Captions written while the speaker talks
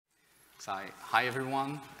Hi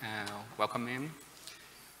everyone, welcome in.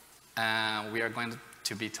 We are going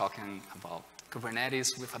to be talking about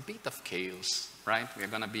Kubernetes with a bit of chaos, right? We are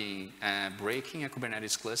going to be breaking a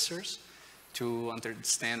Kubernetes clusters to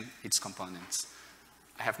understand its components.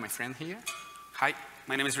 I have my friend here. Hi,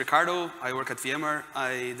 my name is Ricardo. I work at VMware.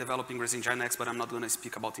 I develop Ingress in Nginx, but I'm not going to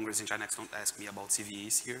speak about Ingress in Nginx. Don't ask me about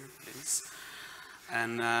CVEs here, please.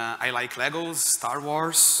 And I like Legos, Star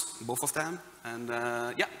Wars, both of them. And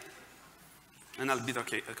yeah, and a bit of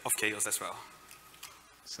chaos as well.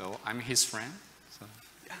 So I'm his friend. So,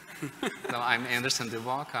 yeah. So I'm Anderson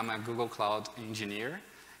Duboc. I'm a Google Cloud engineer,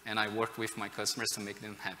 and I work with my customers to make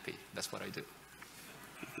them happy. That's what I do.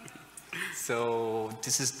 So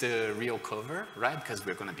this is the real cover, right? Because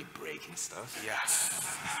we're going to be breaking stuff.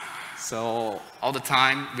 Yes. So all the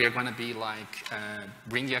time, we are going to be like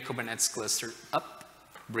bringing a Kubernetes cluster up,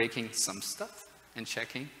 breaking some stuff, and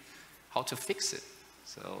checking how to fix it.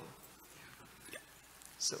 So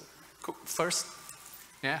cool. First,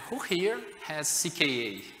 yeah, who here has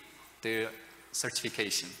CKA, the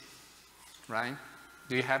certification, right?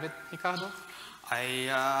 Do you have it, Ricardo?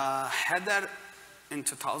 I had that in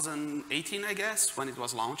 2018, I guess, when it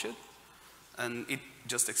was launched. And it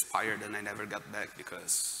just expired and I never got back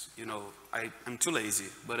because, you know, I'm too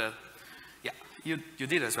lazy. But yeah, you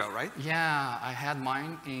did as well, right? Yeah, I had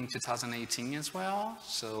mine in 2018 as well.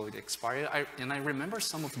 So it expired. And I remember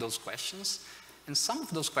some of those questions. And some of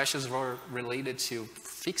those questions were related to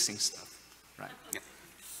fixing stuff, right? Yeah.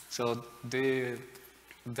 So the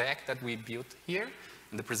deck that we built here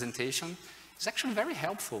in the presentation is actually very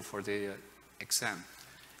helpful for the exam.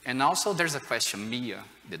 And also there's a question, Mia,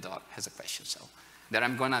 the dog, has a question. So that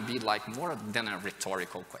I'm going to be like more than a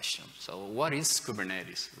rhetorical question. So what is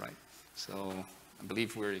Kubernetes, right? So I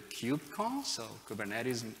believe we're at KubeCon, so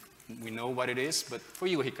Kubernetes, we know what it is. But for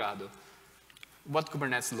you, Ricardo, what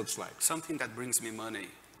Kubernetes looks like? Something that brings me money.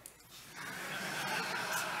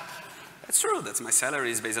 That's true. That's my salary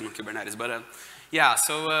is based on Kubernetes. But yeah,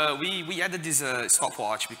 so we added this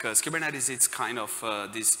stopwatch because Kubernetes is kind of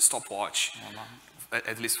this stopwatch,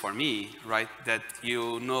 at least for me, right? That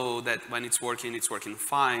you know that when it's working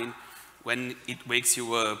fine. When it wakes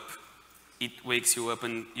you up,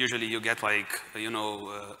 and usually you get like, you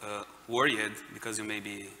know, worried because you may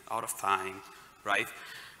be out of time, right?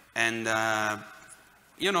 And,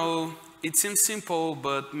 you know, it seems simple,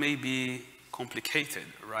 but maybe complicated,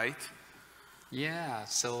 right? Yeah,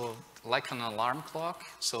 so like an alarm clock.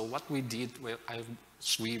 So what we did when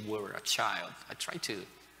we were a child, I tried to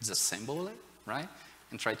disassemble it, right?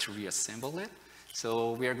 And try to reassemble it.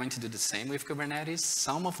 So we are going to do the same with Kubernetes.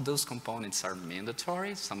 Some of those components are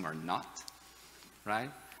mandatory, some are not,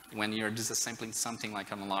 right? When you're disassembling something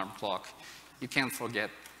like an alarm clock, you can't forget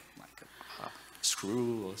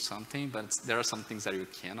screw or something, but there are some things that you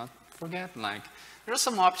cannot forget. Like there are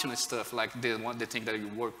some optional stuff, like the thing that you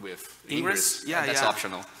work with. Ingress? Yeah, that's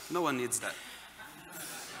optional. No one needs that.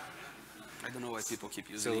 I don't know why people keep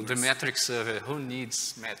using Ingress. So the metrics server, who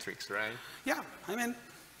needs metrics, right? Yeah, I mean,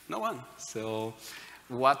 no one. So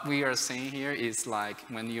what we are saying here is like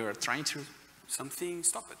when you're trying to something,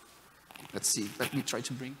 stop it. Let's see. Let me try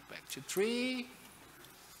to bring back to 3.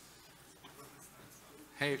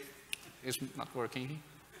 Hey. It's not working.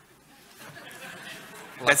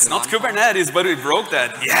 That's not Kubernetes, but we broke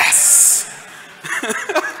that. Yes!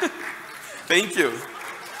 Thank you.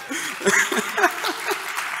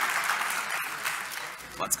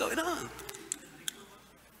 What's going on?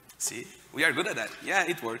 See, we are good at that. Yeah,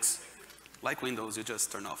 it works. Like Windows, you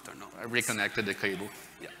just turn off, turn on. I reconnected the cable.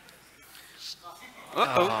 Yeah.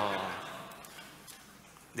 Uh-oh. Oh.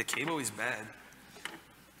 The cable is bad.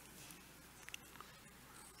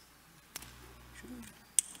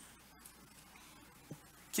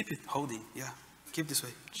 Keep it holding, yeah. Keep this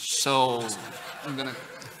way. So, You're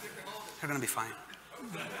gonna be fine.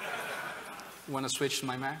 Want to switch to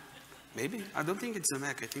my Mac? Maybe. I don't think it's the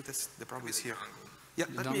Mac. I think that's the problem is here. Yeah,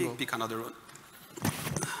 let me pick another one.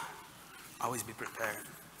 Always be prepared.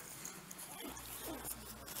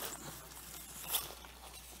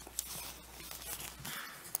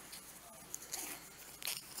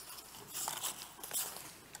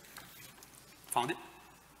 Found it?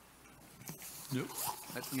 Yep.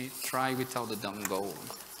 Let me try without the dongle.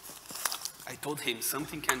 I told him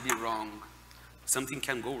something can be wrong. Something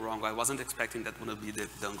can go wrong. I wasn't expecting that would be the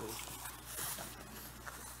dongle.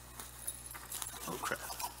 Oh crap.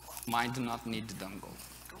 Mine do not need the dongle.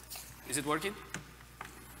 Is it working?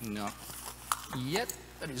 No. Yet,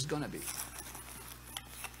 but it's gonna be.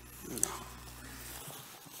 No.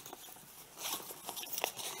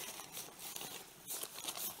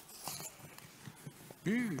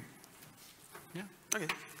 Yeah. Okay.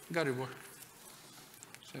 got it.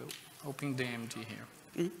 So open the MD here.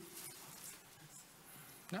 Mm-hmm.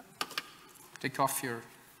 No. Take off your.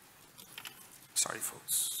 Sorry,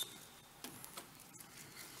 folks.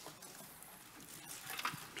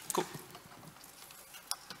 Cool.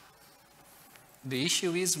 The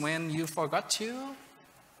issue is when you forgot to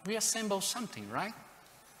reassemble something, right?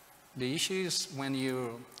 The issue is when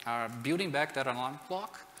you are building back that alarm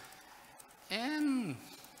clock, and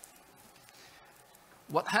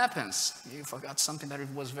what happens? You forgot something that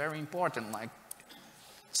was very important, like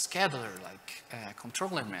scheduler, like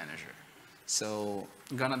controller manager. So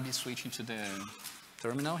I'm gonna be switching to the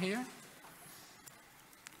terminal here.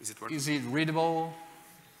 Is it working? Is it readable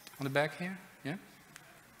on the back here? Yeah?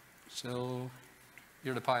 So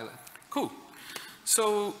you're the pilot. Cool.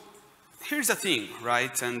 So here's the thing,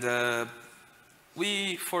 right? And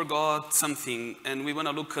we forgot something, and we want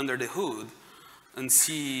to look under the hood and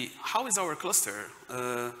see how is our cluster?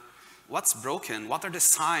 What's broken? What are the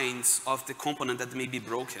signs of the component that may be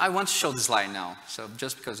broken? I want to show the slide now, so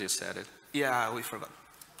just because you said it. Yeah, we forgot.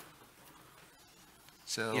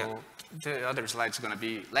 So yeah. The other slide is going to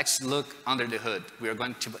be, let's look under the hood. We are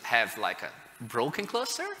going to have like a broken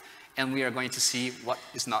cluster, and we are going to see what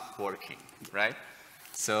is not working, right?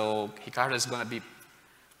 So Ricardo is going to be.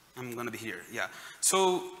 I'm going to be here, yeah.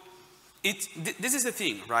 So this is the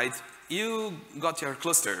thing, right? You got your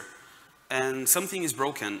cluster, and something is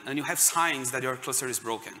broken, and you have signs that your cluster is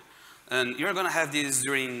broken. And you're going to have this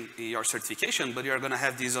during your certification, but you're going to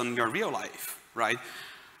have this on your real life, right?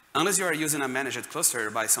 Unless you are using a managed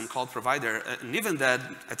cluster by some cloud provider, and even that,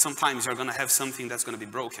 at some times you're going to have something that's going to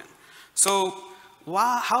be broken. So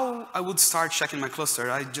how I would start checking my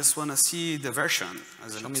cluster? I just want to see the version.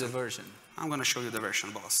 Show me the version. I'm going to show you the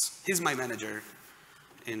version, boss. He's my manager,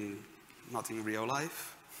 not in real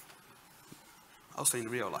life, also in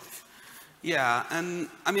real life. Yeah, and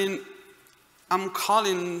I mean, I'm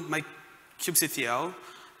calling my kubectl.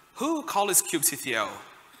 Who calls kubectl?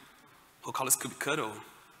 Who calls kubectl?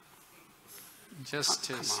 Just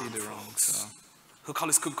to see the wrong. So. Who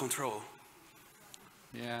calls kubecontrol?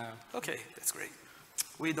 Yeah. Okay, that's great.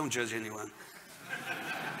 We don't judge anyone.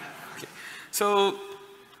 Okay. So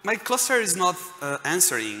my cluster is not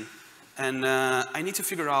answering, and I need to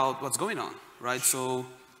figure out what's going on, right? So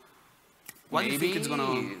what do you think it's going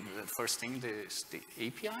to? The first thing is the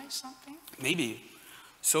API something? Maybe.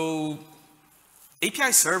 So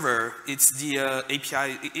API server, it's the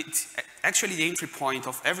API, it's actually the entry point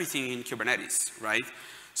of everything in Kubernetes, right?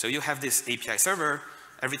 So you have this API server.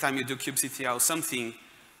 Every time you do kubectl something,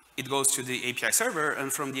 it goes to the API server,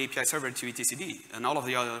 and from the API server to etcd. And all of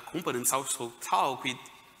the other components also talk with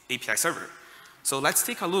API server. So let's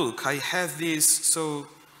take a look. I have this, so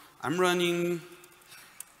I'm running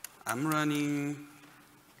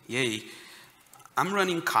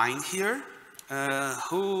kind here.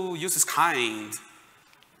 Who uses kind?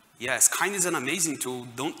 Yes, kind is an amazing tool.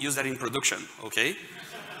 Don't use that in production, okay?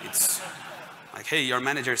 It's like, hey, your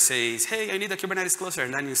manager says, hey, I need a Kubernetes cluster,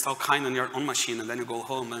 and then you install kind on your own machine, and then you go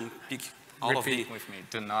home and pick all of the... Repeat with me.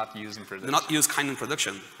 Do not use in production. Do not use kind in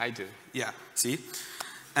production. I do. Yeah, see?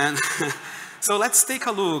 And so let's take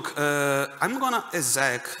a look. I'm going to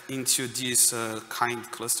exec into this kind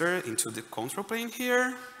cluster, into the control plane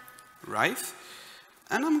here, right?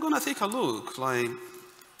 And I'm going to take a look, like,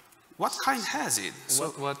 what kind has it? So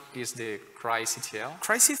what is the cry-ctl?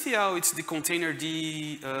 Cry-ctl, it's the container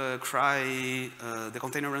the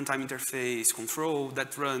container runtime interface control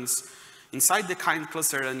that runs inside the kind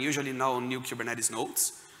cluster and usually now on new Kubernetes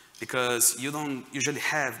nodes, because you don't usually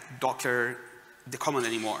have Docker the command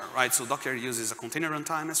anymore, right? So Docker uses a container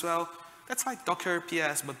runtime as well. That's like Docker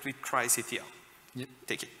PS, but with cry-ctl. Yep.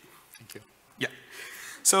 Take it. Thank you. Yeah.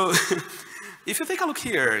 So if you take a look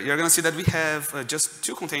here, you're going to see that we have just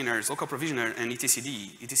two containers, local provisioner and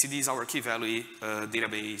etcd. etcd is our key value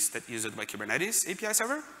database that is used by Kubernetes API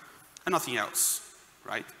server and nothing else,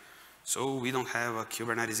 right? So we don't have a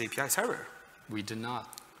Kubernetes API server. We do not.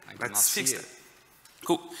 Let's fix it.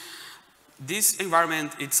 Cool. This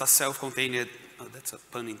environment, it's a self-contained, that's a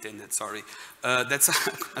pun intended, sorry. That's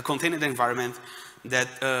a contained environment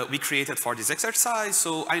that we created for this exercise.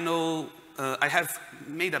 So I know I have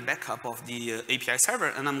made a backup of the API server,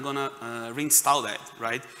 and I'm going to reinstall that,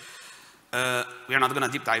 right? We are not going to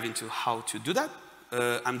deep dive into how to do that.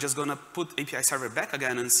 I'm just going to put API server back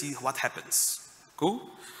again and see what happens. Cool?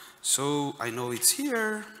 So I know it's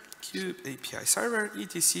here, kube API server,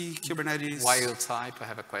 etc, Kubernetes. While type, I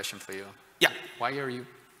have a question for you. Yeah. Why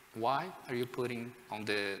are you putting on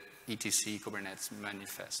the etc Kubernetes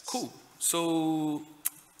manifest? Cool. So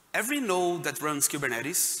every node that runs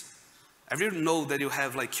Kubernetes, every node that you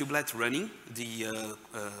have like kubelet running,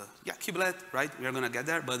 kubelet, right? We are gonna get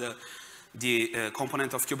there, but the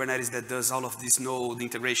component of Kubernetes that does all of this node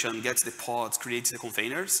integration, gets the pods, creates the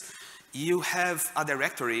containers. You have a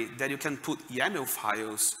directory that you can put YAML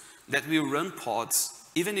files that will run pods,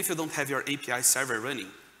 even if you don't have your API server running,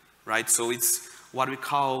 right? So it's what we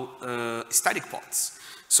call static pods.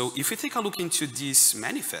 So if you take a look into this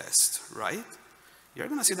manifest, right, you're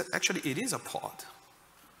gonna see that actually it is a pod,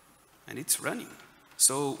 and it's running.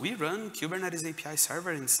 So we run Kubernetes API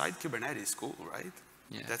server inside Kubernetes, cool, right?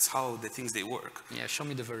 Yeah. That's how the things they work. Yeah, show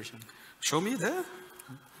me the version. Show me the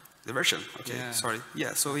version, okay, Yeah. sorry.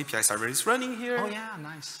 Yeah, so API server is running here. Oh yeah,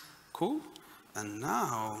 nice. Cool. And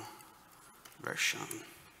now, version.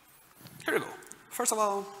 Here we go. First of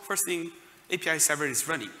all, first thing, API server is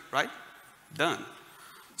running, right? Done.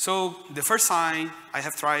 So the first sign I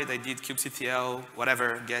have tried, I did kubectl,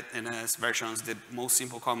 whatever, get ns versions, the most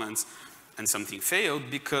simple commands, and something failed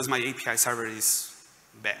because my API server is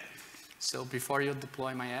bad. So before you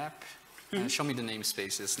deploy my app, show me the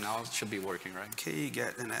namespaces. Now it should be working, right? Okay,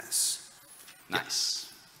 get ns. Nice.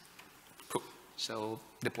 Yeah. Cool. So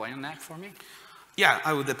deploy an app for me? Yeah,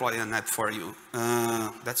 I will deploy an app for you.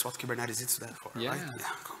 That's what Kubernetes is there for, Yeah. right?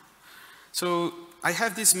 Yeah, cool. So I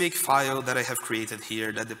have this make file that I have created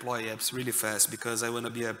here that deploy apps really fast because I want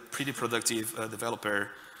to be a pretty productive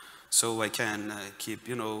developer, so I can keep,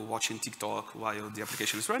 watching TikTok while the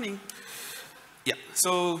application is running. Yeah,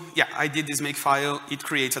 so yeah, I did this make file. It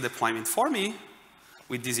creates a deployment for me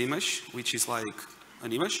with this image, which is like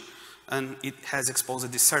an image, and it has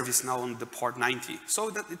exposed this service now on the port 90. So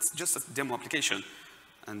that it's just a demo application,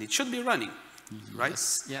 and it should be running, right?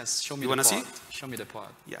 Yes, show me You the wanna pod. see? Show me the pod.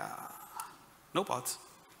 Yeah, no pods.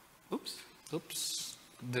 Oops. Oops.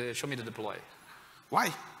 Show me the deploy.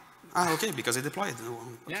 Why? Ah, okay, because I deployed.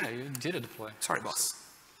 Okay. Yeah, you did a deploy. Sorry, boss.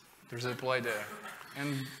 There's a deploy there.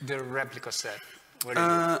 And the replica set. What is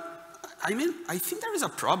it? I think there is a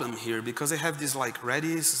problem here because I have this like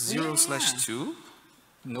Redis 0/2.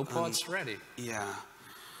 No pods ready. Yeah.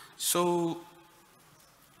 So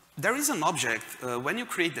there is an object when you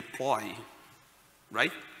create deploy,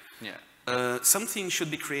 right? Yeah. Something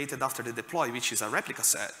should be created after the deploy, which is a replica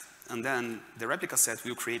set, and then the replica set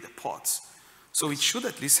will create the pods. So it should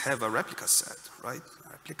at least have a replica set, right?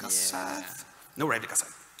 Replica set. No replica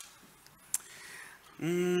set.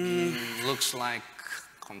 Looks like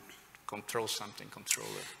control something,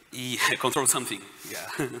 controller. Yeah, control something. Yeah,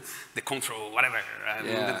 the control, whatever.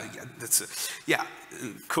 Yeah. Yeah,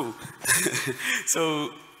 cool.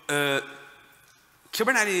 So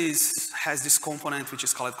Kubernetes has this component which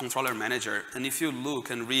is called controller manager. And if you look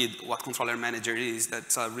and read what controller manager is,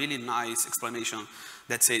 that's a really nice explanation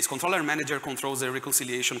that says controller manager controls the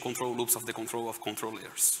reconciliation control loops of the control of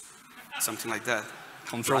controllers. Something like that.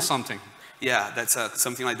 Control right? something. Yeah, that's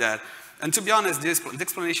something like that. And to be honest, the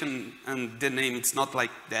explanation and the name, it's not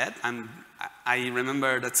like that. I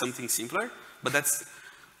remember that's something simpler, but that's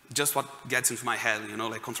just what gets into my head,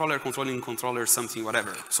 like controller, controlling controller, something,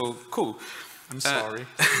 whatever. So cool. I'm sorry.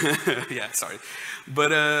 Yeah, sorry. But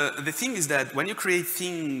the thing is that when you create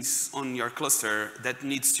things on your cluster that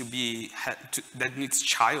needs that needs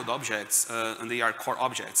child objects, and they are core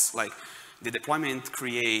objects, like the deployment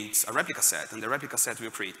creates a replica set, and the replica set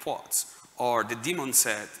will create pods. Or the daemon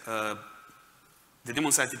set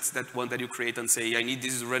it's that one that you create and say, I need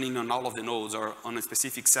this running on all of the nodes or on a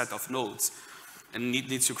specific set of nodes, and it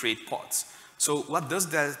needs to create pods. So what does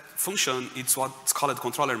that function? It's what's called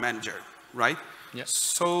controller manager, right? Yes.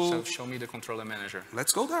 So show me the controller manager.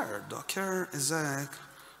 Let's go there. Docker exec,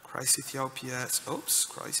 cryctl ps, oops,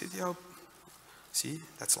 cryctl. See,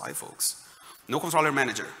 that's live, folks. No controller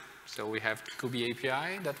manager. So we have Kubi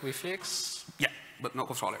API that we fix. Yeah, but no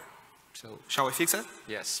controller. So shall I fix it?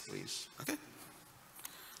 Yes, please. Okay.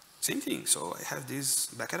 Same thing. So I have this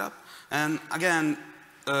back it up. And again,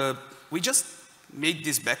 we just made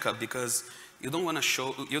this backup because you don't want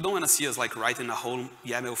to see us like writing a whole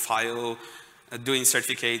YAML file, doing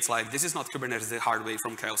certificates like this is not Kubernetes the hard way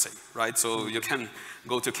from Kelsey, right? So you can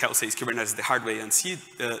go to Kelsey's Kubernetes the hard way and see,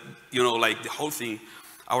 like the whole thing.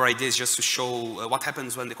 Our idea is just to show what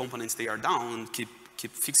happens when the components they are down. Keep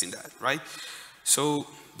fixing that, right? So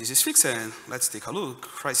this is fixed. Let's take a look.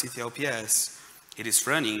 cryctl ps. It is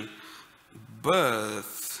running, but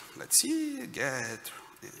let's see. Get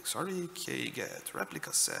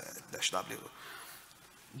replica set -w.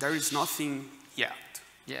 There is nothing yet.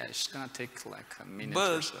 Yeah, it's gonna take like a minute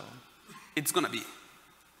but or so. It's gonna be,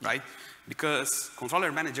 right? Because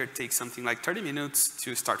controller manager takes something like 30 minutes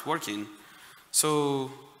to start working.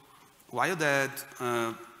 So while that,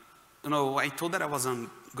 I told that I wasn't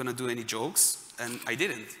gonna do any jokes, and I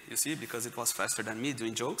didn't, you see, because it was faster than me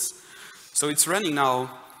doing jokes. So it's running now,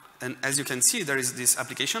 and as you can see, there is this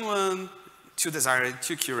application 1, 2 desired,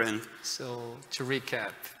 2 current. So to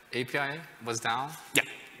recap, API was down. Yeah.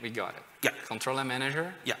 We got it. Yeah. Controller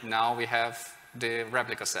manager. Yeah. Now we have the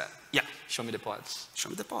replica set. Yeah. Show me the pods. Show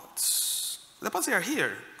me the pods. The pods are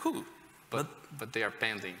here. Cool. But they are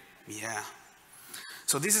pending. Yeah.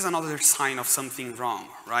 So this is another sign of something wrong,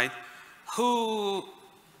 right? Who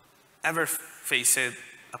ever faced a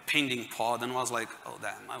pending pod and was like, oh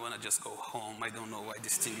damn, I want to just go home. I don't know why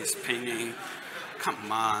this thing is pending.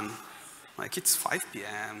 Come on. Like, it's 5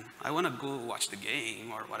 p.m. I want to go watch the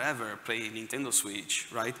game or whatever, play Nintendo Switch,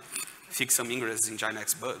 right? Fix some ingress in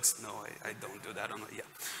Nginx bugs. No, I don't do that. Yeah.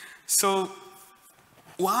 So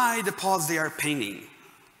why the pods they are pending?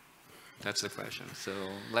 That's the question. So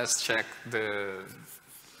let's check the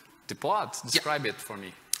pod. Describe it for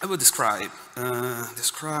me. I will describe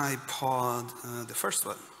pod, the first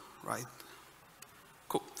one, right?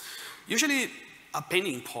 Cool. Usually a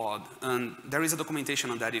pending pod, and there is a documentation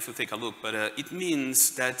on that if you take a look, but it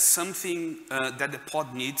means that something that the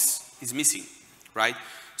pod needs is missing, right?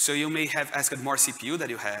 So you may have asked more CPU that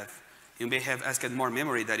you have. You may have asked more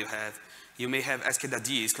memory that you have. You may have asked a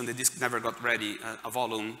disk and the disk never got ready, a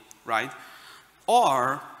volume, right?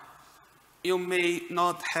 Or you may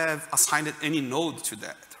not have assigned any node to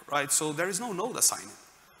that, right? So there is no node assigned.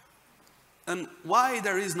 And why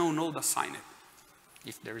there is no node assigned?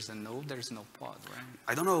 If there is a node, there is no pod, right?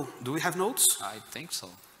 I don't know. Do we have nodes? I think so.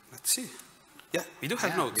 Let's see. Yeah, we do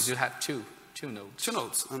have nodes. We do have two nodes. 2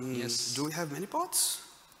 nodes. Yes. Do we have many pods?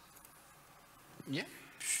 Yeah.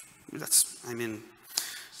 That's, I mean,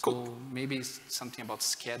 So cool. maybe something about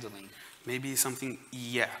scheduling. Maybe something,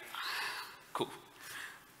 yeah. Cool.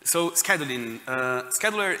 So scheduling.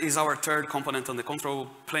 Scheduler is our third component on the control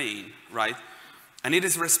plane, right? And it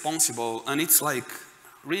is responsible, and it's like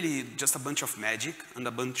really just a bunch of magic and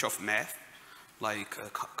a bunch of math, like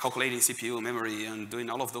calculating CPU, memory, and doing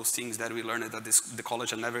all of those things that we learned at the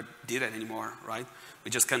college and never did it anymore, right? We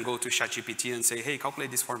just can go to ChatGPT and say, hey, calculate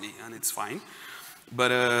this for me, and it's fine.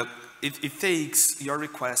 But it takes your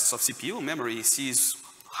requests of CPU, memory, sees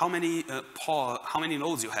how many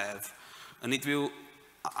nodes you have, and it will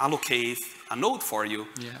allocate a node for you,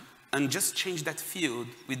 and just change that field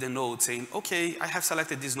with the node saying, okay, I have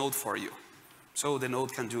selected this node for you. So the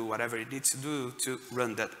node can do whatever it needs to do to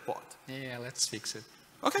run that pod. Yeah, let's fix it.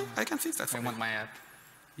 Okay, I can fix that for you. I want my app.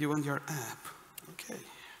 You want your app. Okay.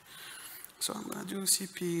 So I'm going to do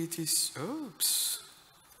cp, oops.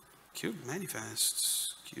 Kube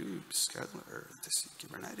manifests, Kube scheduler, this is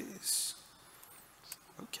Kubernetes.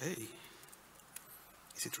 Okay.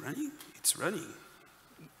 Is it running? It's running.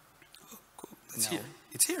 Oh, cool. That's here.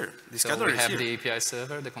 It's here. The scheduler is here. So we have the API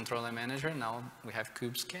server, the controller manager. Now we have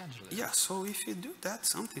Kube scheduler. Yeah, so if you do that,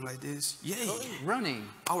 something like this, yay. Oh, running.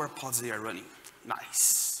 Our pods, they are running.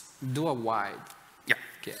 Nice. Do a wide. Yeah.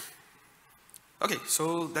 Okay. Okay,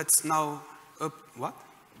 so that's now up, what?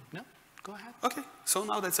 No, go ahead. Okay, so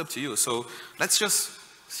now that's up to you. So let's just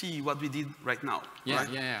see what we did right now. Yeah, right?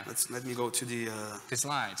 yeah. Let me go to the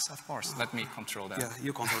slides, of course. Let me control that. Yeah,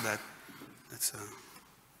 you control that. That's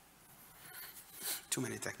too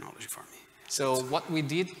many technology for me. So what we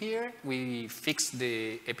did here, we fixed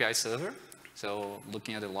the API server. So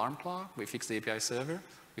looking at the alarm clock, we fixed the API server.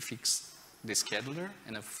 We fixed the scheduler,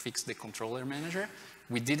 and I fixed the controller manager.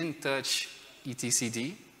 We didn't touch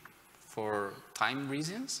etcd for time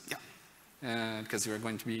reasons. Yeah. Because we're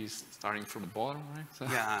going to be starting from the bottom, right? So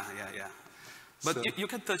Yeah. But so you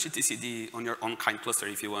can touch etcd on your own kind cluster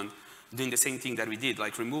if you want, doing the same thing that we did,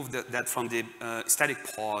 like remove that from the static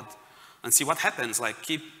pod and see what happens, like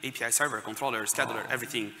keep API server, controller, scheduler,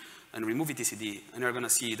 everything, and remove etcd, and you're going to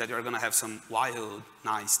see that you're going to have some wild,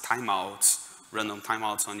 nice timeouts, random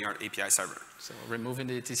timeouts on your API server. So removing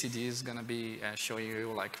the etcd is going to be showing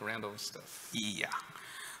you like random stuff. Yeah.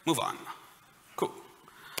 Move on. Cool.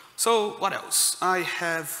 So what else? I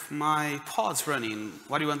have my pods running.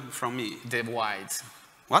 What do you want from me? The wide.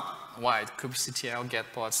 What? Wide. kubectl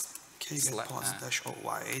get pods. Okay, get pods dash all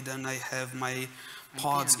wide. And I have my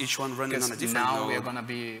pods, each one running on a different now node. we're going to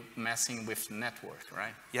be messing with network,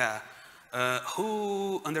 right? Yeah.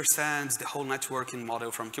 Who understands the whole networking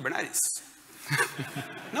model from Kubernetes?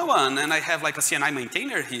 No one. And I have like a CNI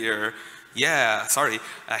maintainer here. Yeah, sorry.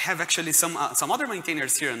 I have actually some other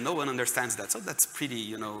maintainers here and no one understands that. So that's pretty,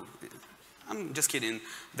 you know, I'm just kidding.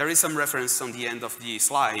 There is some reference on the end of the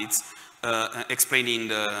slides explaining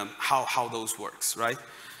how those works, right?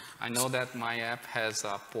 I know that my app has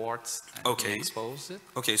a port okay. exposed.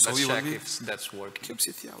 Okay, so let's we check if that's working.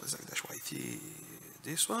 kubectl -yt,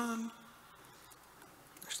 this one,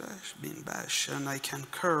 / bin bash, and I can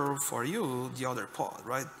curl for you the other pod,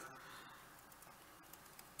 right?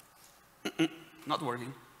 Not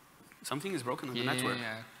working. Something is broken on the network.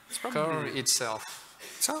 It's probably curl itself.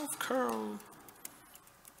 Curl.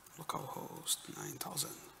 Localhost 9000.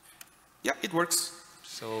 Yeah, it works.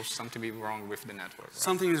 So something is wrong with the network. Right?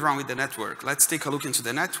 Something is wrong with the network. Let's take a look into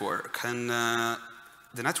the network. And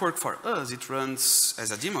the network for us, it runs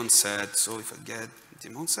as a daemon set. So if I get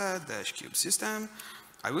daemon set -cube system,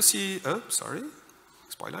 I will see, oh, sorry,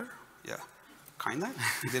 spoiler. Yeah, kindnet.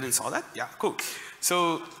 You didn't saw that? Yeah, cool.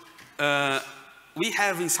 So we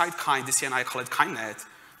have inside kind, the CNI called kindnet.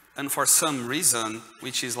 And for some reason,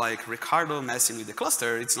 which is like Ricardo messing with the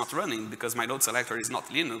cluster, it's not running because my node selector is not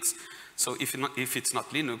Linux. So if it's not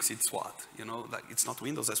Linux, it's what? You know, like it's not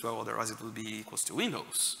Windows as well, otherwise it will be equals to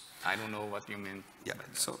Windows. I don't know what you mean. Yeah,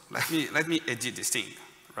 so let me edit this thing,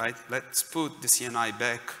 right? Let's put the CNI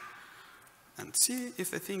back and see if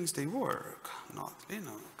the things, they work. Not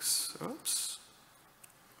Linux, oops.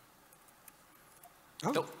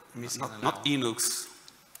 Oh, not Linux.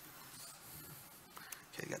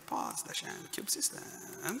 Okay, get pods, -n, kube system.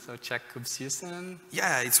 So check kube system.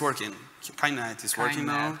 Yeah, it's working. Kindnet is working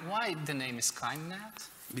now. Why the name is kindnet?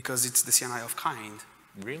 Because it's the CNI of kind.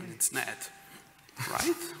 Really? It's net,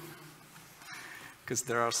 right? Because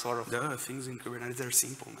there are sort of... things in Kubernetes, they're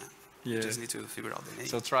simple, man. Yeah. You just need to figure out the name.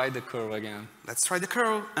 So try the curl again. Let's try the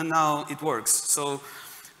curl, and now it works. So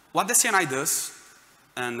what the CNI does,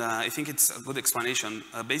 and I think it's a good explanation,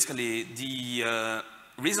 basically the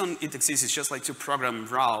reason it exists is just like to program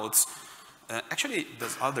routes. Actually, it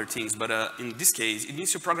does other things, but in this case, it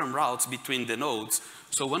needs to program routes between the nodes.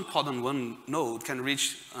 So one pod on one node can reach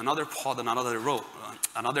another pod on another row,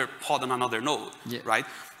 another pod on another node, right?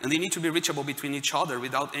 And they need to be reachable between each other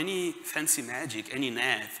without any fancy magic, any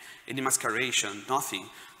net, any masqueration, nothing.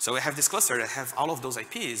 So I have this cluster, I have all of those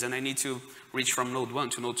IPs, and I need to reach from node 1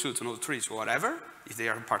 to node 2 to node 3 to whatever, if they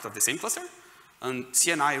are part of the same cluster. And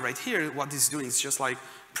CNI right here, what it's doing is just like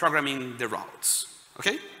programming the routes.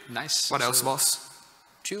 Okay? Nice. What else, boss?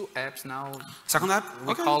 2 apps now. Second app?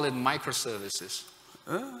 We call it microservices.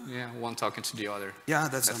 Yeah, one talking to the other. Yeah,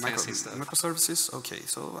 that's microservices. Okay,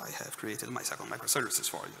 so I have created my second microservices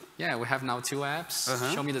for you. Yeah, we have now 2 apps.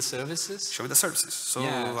 Show me the services. Show me the services. So,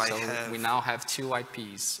 we now have 2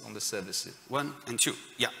 IPs on the services. 1 and 2.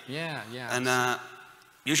 Yeah. Yeah. And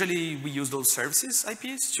usually we use those services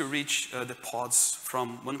IPs to reach the pods from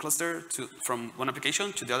one cluster from one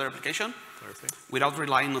application to the other application. Perfect. Without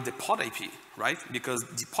relying on the pod IP, right? Because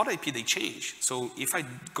the pod IP, they change. So if I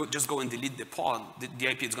just go and delete the pod, the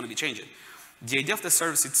IP is going to be changing. The idea of the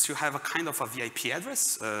service is to have a kind of a VIP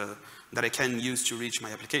address that I can use to reach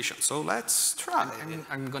my application. So let's try.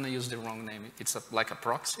 I'm going to use the wrong name. It's like a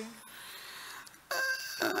proxy?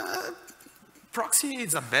 Proxy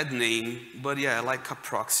is a bad name, but yeah, like a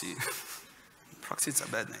proxy. Proxy is a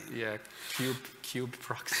bad name. Yeah, cube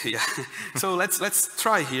proxy. Yeah. So let's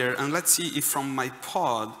try here, and let's see if from my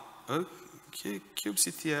pod,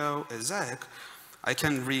 kubectl exec, I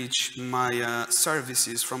can reach my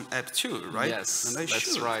services from app 2, right? Yes,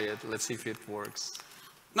 let's try it. Let's see if it works.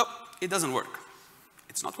 No, it doesn't work.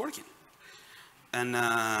 It's not working. And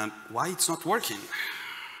why it's not working?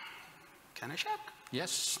 Can I check?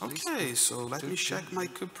 Yes. Okay, so let me check my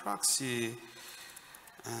kubeproxy.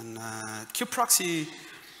 And kubeproxy,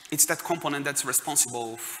 it's that component that's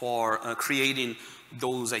responsible for creating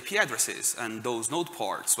those IP addresses and those node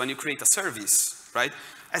ports when you create a service, right?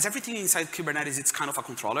 As everything inside Kubernetes, it's kind of a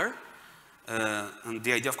controller. And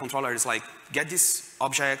the idea of controller is like, get this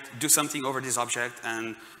object, do something over this object,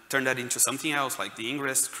 and turn that into something else, like the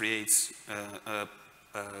ingress creates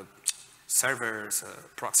servers,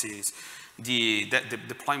 proxies. The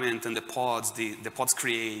deployment and the pods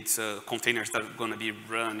create containers that are going to be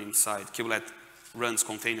run inside. Kubelet runs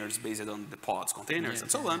containers based on the pods containers and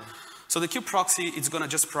so on. So the kube proxy, it's going to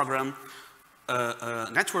just program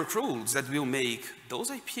network rules that will make those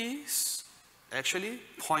IPs actually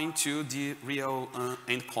point to the real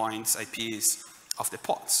endpoints IPs of the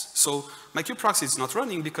pods. So my kube proxy is not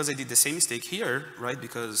running because I did the same mistake here, right?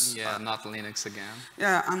 Because not Linux again.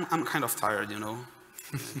 Yeah, I'm kind of tired, you know.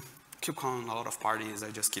 KubeCon, a lot of parties, I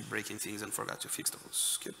just keep breaking things and forgot to fix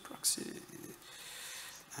those. Kube proxy.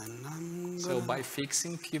 And so by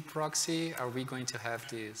fixing kube proxy, are we going to have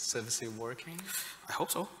the service working? I hope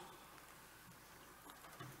so.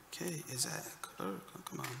 Okay, exec. Oh,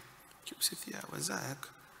 come on. kubectl exec.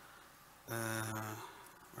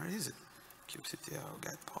 Where is it? kubectl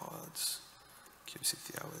get pods.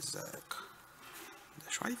 kubectl exec.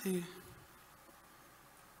 That's right there.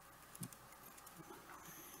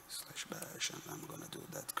 /bash, and I'm gonna do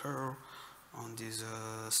that curl on these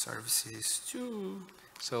services too.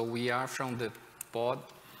 So we are from the pod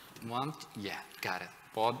 1. Yeah, got it.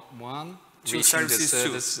 Pod 1. To reaching services the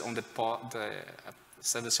service on the pod, the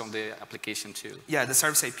service on the application 2. Yeah, the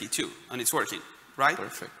service IP 2, and it's working, right?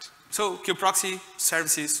 Perfect. So kubeproxy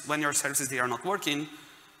services, when your services they are not working,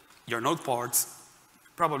 your node pods,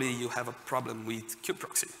 probably you have a problem with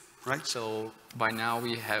kubeproxy, right? So by now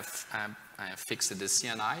we have fixed the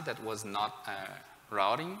CNI that was not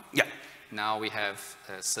routing. Yeah. Now we have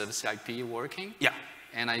service IP working. Yeah.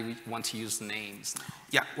 And I want to use names now.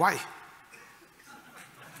 Yeah, why?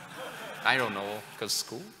 I don't know, because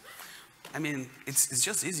school? I mean, it's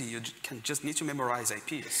just easy. You can just need to memorize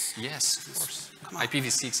IPs. Yes, of course. Come on.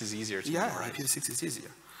 IPv6 is easier to memorize. Yeah, IPv6 is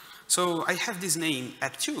easier. So I have this name,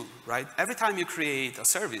 app2, right? Every time you create a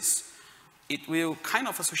service, it will kind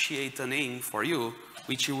of associate a name for you,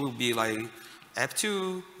 which will be like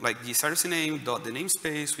app2, like the service name, dot the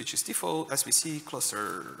namespace, which is default, SBC,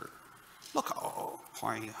 cluster, local.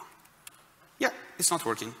 Yeah, it's not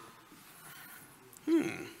working.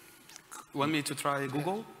 Want me to try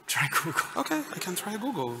Google? Try Google. Okay, I can try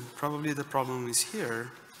Google. Probably the problem is here.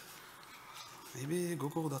 Maybe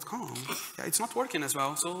google.com. Yeah, it's not working as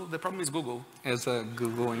well, so the problem is Google. As a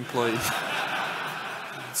Google employee,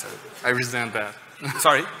 So, I resent that.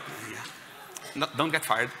 sorry. No, don't get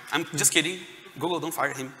fired. I'm just kidding. Google, don't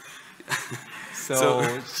fire him. So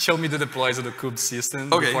show me the deploys of the kube system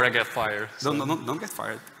before I get fired. So. Don't get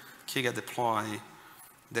fired. Get deploy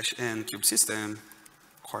 -n kube system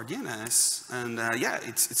core DNS, and yeah,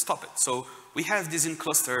 it's stopped. So we have this in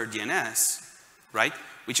cluster DNS, right,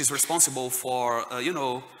 which is responsible for you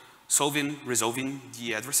know, resolving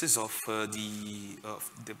the addresses of the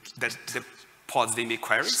pods they make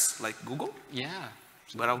queries, like Google. Yeah.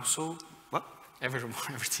 But also what?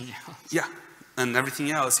 Everything else. Yeah. And everything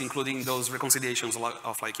else, including those reconciliations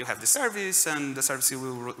of like you have the service and the service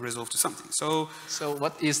will resolve to something. So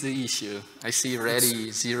what is the issue? I see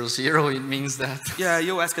ready 00. It means that. Yeah,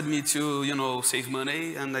 you asked me to, you know, save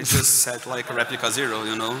money, and I just set like a replica 0,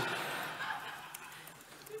 you know.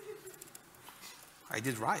 I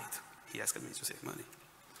did right. He asked me to save money.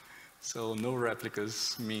 So no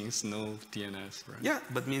replicas means no DNS, right? Yeah,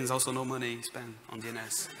 but means also no money spent on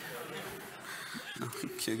DNS.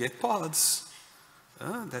 You get pods.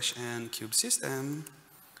 -n kube system.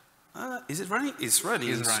 Is it running? It's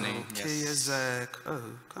running. It's running, so, yes. KSEC.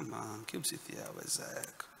 Oh, come on. kubectl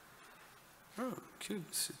exec. Oh,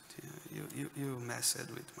 kubectl. You messed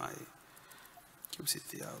with my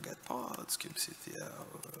kubectl get pods. kubectl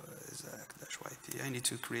exec -yt. I need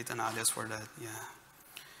to create an alias for that. Yeah.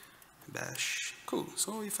 Bash. Cool.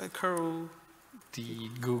 So if I curl the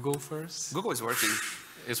Google first. Google is working.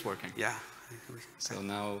 It's working. Yeah. So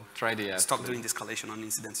now try the app. Stop doing the escalation on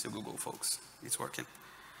incidents to Google, folks. It's working.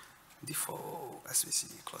 Default SVC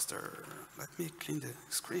cluster. Let me clean the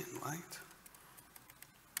screen, right?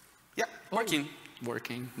 Yeah, working.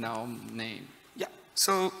 Working. Now name. Yeah.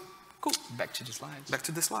 So cool. Back to the slides. Back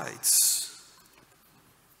to the slides.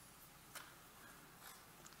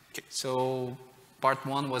 Okay. So part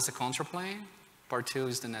 1 was the control plane. Part 2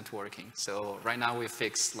 is the networking. So right now we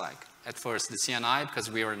fixed like at first the CNI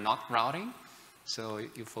because we were not routing. So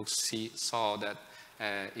you folks saw that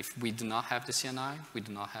if we do not have the CNI, we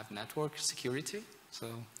do not have network security. So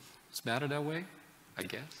it's better that way, I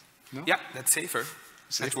guess. No? Yeah, that's safer.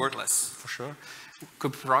 Networkless. For sure.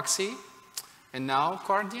 kubeproxy, and now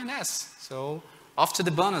core DNS. So off to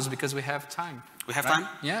the bonus because we have time. We have right? time?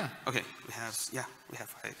 Yeah. Okay, we have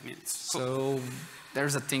 5 minutes. Cool. So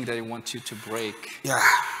there's a thing that I want you to break. Yeah,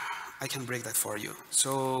 I can break that for you.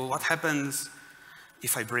 So what happens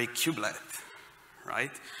if I break kubelet,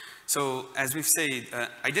 right? So as we've said,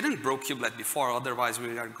 I didn't broke kubelet before, otherwise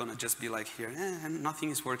we are gonna just be like here, nothing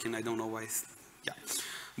is working, I don't know why. Yeah.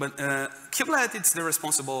 But kubelet, it's the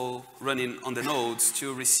responsible running on the nodes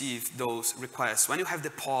to receive those requests. When you have the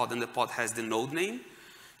pod and the pod has the node name,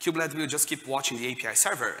 kubelet will just keep watching the API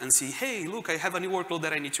server and see, hey, look, I have a new workload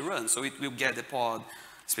that I need to run. So it will get the pod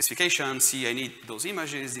specification, see I need those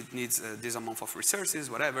images, it needs this amount of resources,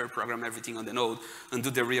 whatever, program everything on the node and do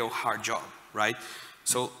the real hard job, right?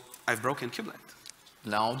 So I've broken kubelet.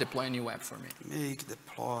 Now deploy a new app for me. Make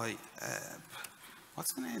deploy app.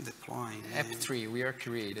 What's the name? Deploy name. App 3, we are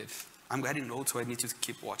creative. I'm getting notes, so I need to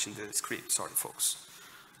keep watching the script. Sorry, folks.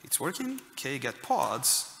 It's working. Okay, get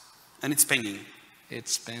pods, and it's pending.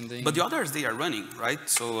 It's pending. But the others, they are running, right?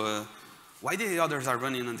 So why the others are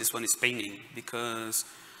running and this one is pending? Because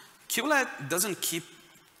kubelet doesn't keep,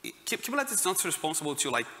 kubelet is not responsible to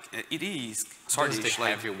like, it is, sorry, the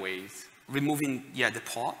like, heavy weight. removing, the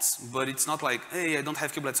pods, but it's not like, hey, I don't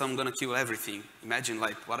have kubelets, so I'm going to kill everything. Imagine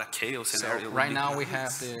like what a chaos scenario. So right now we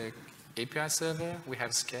have the API server, we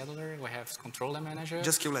have scheduler, we have controller manager.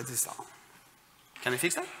 Just kubelet install. Can I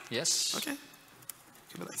fix that? Yes. Okay.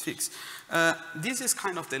 Kubelet fix. This is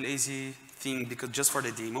kind of the lazy thing because just for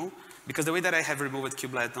the demo, because the way that I have removed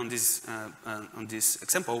kubelet on this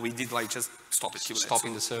example, we did like just stop it kubelet.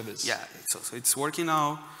 Stopping the service. Yeah, so it's working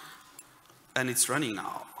now, and it's running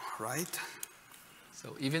now, right?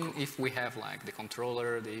 So even if we have like the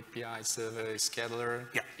controller, the API server, scheduler,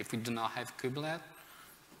 if we do not have kubelet,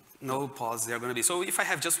 no pods they're going to be. So if I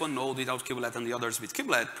have just one node without kubelet and the others with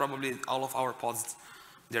kubelet, probably all of our pods,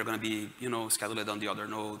 they're going to be, scheduled on the other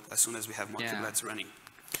node as soon as we have more kubelets running.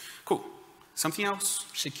 Cool. Something else?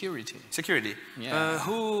 Security. Security. Yeah.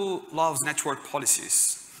 Who loves network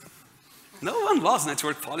policies? No one loves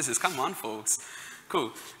network policies. Come on, folks.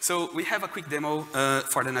 Cool. So we have a quick demo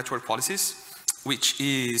for the network policies, which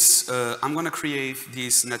is, I'm going to create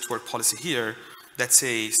this network policy here that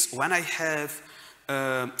says when I have,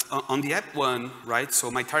 on the app 1, right,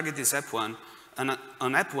 so my target is app 1, and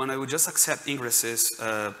on app 1 I will just accept ingresses,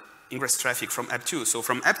 ingress traffic from app 2. So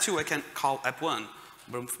from app 2 I can call app 1.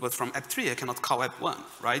 But from app 3, I cannot call app 1,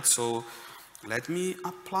 right? So let me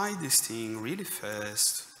apply this thing really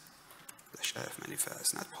fast. -f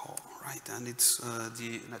manifest netpol, right? And it's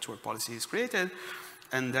the network policy is created.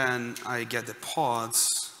 And then I get the pods.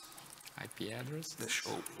 IP address. The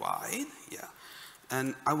show wide,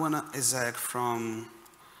 And I want to exec from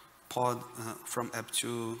pod, from app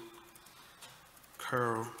 2,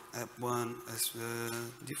 curl app 1 as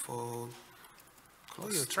default. Oh,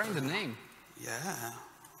 you're trying the name. Yeah,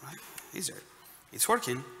 right, easier. It's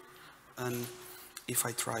working. And if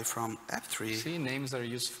I try from app 3. See, names are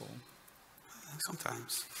useful.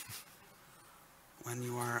 Sometimes. When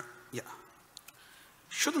you are,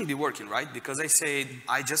 shouldn't be working, right? Because I said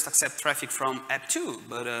I just accept traffic from app 2,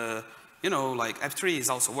 but like app 3 is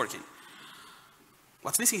also working.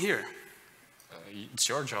 What's missing here? It's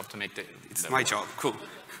your job to make It's my job, cool.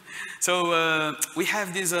 So we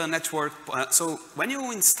have this network. So when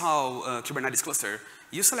you install Kubernetes cluster,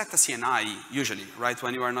 you select a CNI usually, right?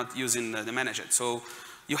 When you are not using the managed. So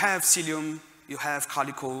you have Cilium, you have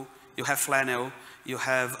Calico, you have Flannel, you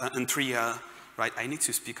have Antria, right? I need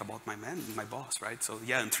to speak about my boss, right? So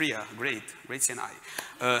yeah, Antria, great CNI.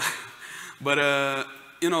 But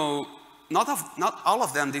not all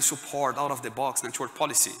of them, they support out of the box network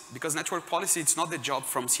policy, because network policy, it's not the job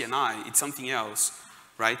from CNI, it's something else,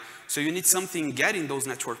 right? So you need something getting those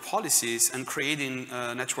network policies and creating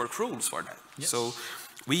network rules for that. Yes. So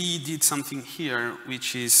we did something here,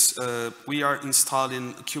 which is we are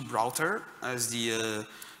installing Kube router as the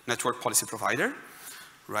network policy provider,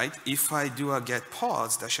 right? If I do a get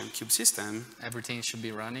pods -n kube system, everything should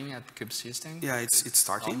be running at kube system. Yeah, it's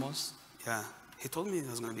starting. Almost. Yeah. He told me it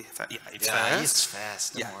was going to be fast. Yeah, it's fast. fast. It's fast.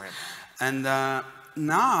 Don't worry about it. And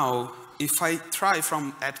now, if I try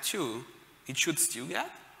from app 2, it should still get,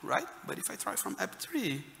 right? But if I try from app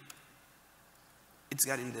 3, it's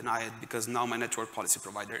getting denied because now my network policy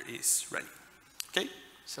provider is ready. Okay?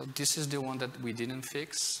 So this is the one that we didn't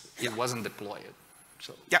fix. It wasn't deployed.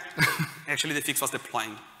 So yeah. Actually, the fix was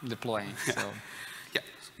deploying. Deploying. So yeah,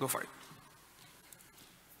 go for it.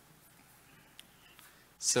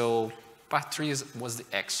 So part 3 was the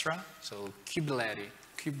extra. So kubelet.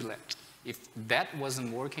 If that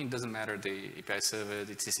wasn't working, it doesn't matter the API server,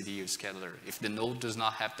 the TCD, or scheduler. If the node does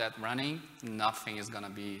not have that running, nothing is going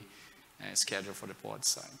to be scheduled for the pod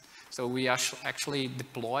side. So we actually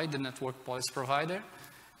deployed the network policy provider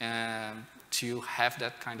to have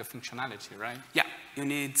that kind of functionality, right? Yeah, you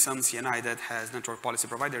need some CNI that has network policy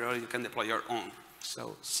provider, or you can deploy your own.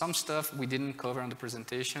 So some stuff we didn't cover on the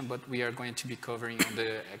presentation, but we are going to be covering on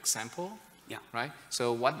the example, right?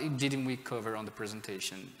 So what didn't we cover on the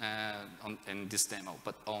presentation in this demo?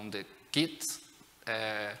 But on the Git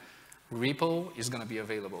repo is going to be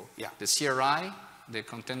available. Yeah. The CRI, the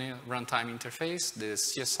container runtime interface, the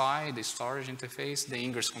CSI, the storage interface, the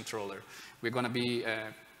ingress controller. We're going to be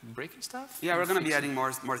breaking stuff? Yeah, we're going to be adding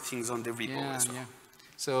more things on the repo as well. Yeah.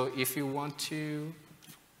 So if you want to,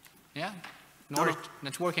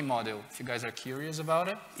 networking model, if you guys are curious about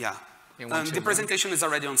it. Yeah. The presentation is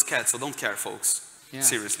already on SCAD, so don't care, folks. Yeah.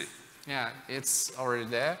 Seriously. Yeah, it's already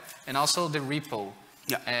there. And also the repo.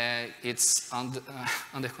 Yeah. It's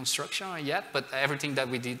under construction yet, but everything that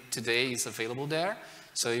we did today is available there.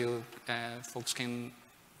 So you folks can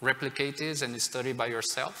replicate this and study by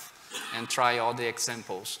yourself and try all the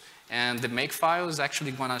examples. And the makefile is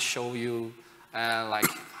actually going to show you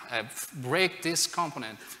break this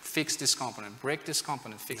component, fix this component, break this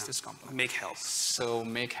component, fix this component. Make help. So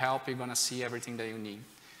make help, you're gonna see everything that you need.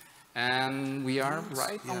 And we are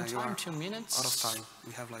right on time, 2 minutes. Out of time.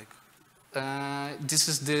 We have like... this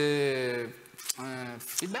is the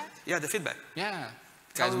feedback? Yeah, the feedback. Yeah.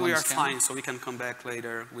 Guys, we are fine, so we can come back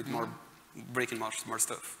later with more, breaking more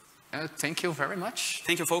stuff. Thank you very much.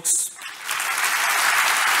 Thank you, folks.